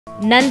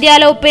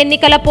నంద్యాల ఉప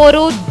ఎన్నికల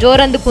పోరు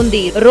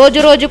జోరందుకుంది. రోజు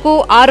రోజుకు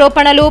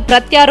ఆరోపణలు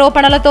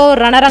ప్రత్యారోపణలతో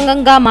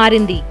రణరంగంగా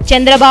మారింది.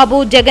 చంద్రబాబు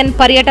జగన్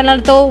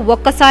పర్యటనలతో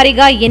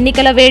ఒక్కసారిగా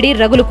ఎన్నికల వేడి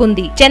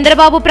రగులుకుంది.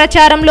 చంద్రబాబు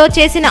ప్రచారంలో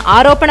చేసిన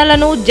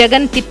ఆరోపణలను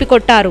జగన్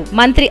తిప్పికొట్టారు.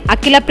 మంత్రి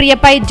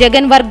అఖిలప్రియపై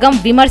జగన్ వర్గం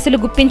విమర్శలు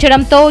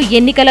గుప్పించడంతో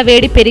ఎన్నికల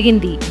వేడి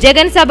పెరిగింది.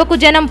 జగన్ సభకు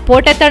జనం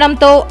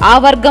పోటెత్తడంతో ఆ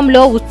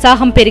వర్గంలో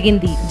ఉత్సాహం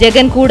పెరిగింది.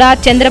 జగన్ కూడా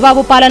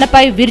చంద్రబాబు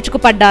పాలనపై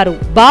విరుచుకుపడ్డారు.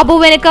 బాబు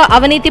వెనుక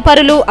అవినీతి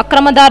పరులు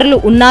అక్రమదారులు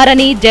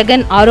ఉన్నారని జగన్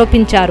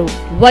ఆరోపించారు.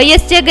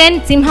 వైఎస్ జగన్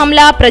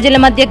సింహంలా ప్రజల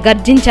మధ్య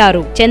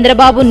గర్జించారు.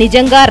 చంద్రబాబు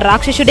నిజంగా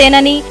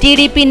రాక్షసుడేనని,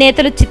 టీడీపీ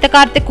నేతలు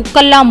చిత్తకార్తె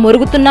కుక్కల్లా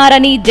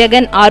మొరుగుతున్నారని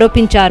జగన్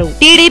ఆరోపించారు.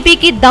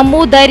 టీడీపీకి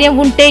దమ్ము ధైర్యం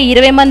ఉంటే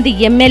 20 మంది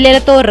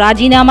ఎమ్మెల్యేలతో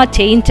రాజీనామా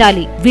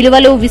చేయించాలి.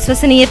 విలువలు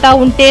విశ్వసనీయత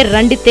ఉంటే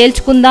రండి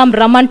తేల్చుకుందాం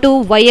రమ్మంటూ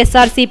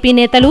వైఎస్ఆర్సీపీ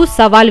నేతలు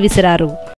సవాల్ విసిరారు.